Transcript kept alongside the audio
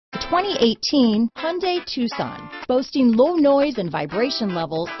2018 Hyundai Tucson. Boasting low noise and vibration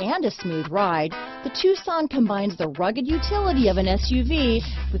levels and a smooth ride, the Tucson combines the rugged utility of an SUV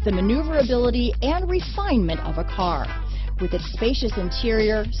with the maneuverability and refinement of a car. With its spacious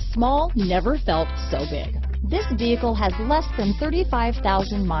interior, small never felt so big. This vehicle has less than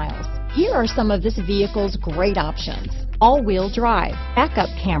 35,000 miles. Here are some of this vehicle's great options: all-wheel drive, backup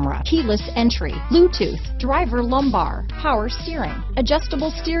camera, keyless entry, Bluetooth, driver lumbar, power steering,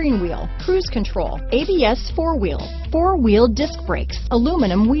 adjustable steering wheel, cruise control, ABS four-wheel disc brakes,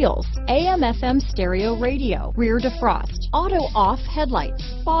 aluminum wheels, AM/FM stereo radio, rear defrost, auto-off headlights,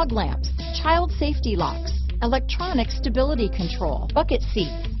 fog lamps, child safety locks, electronic stability control, bucket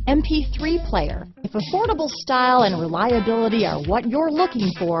seats, MP3 player. If affordable style and reliability are what you're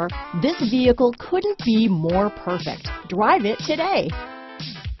looking for, this vehicle couldn't be more perfect. Drive it today.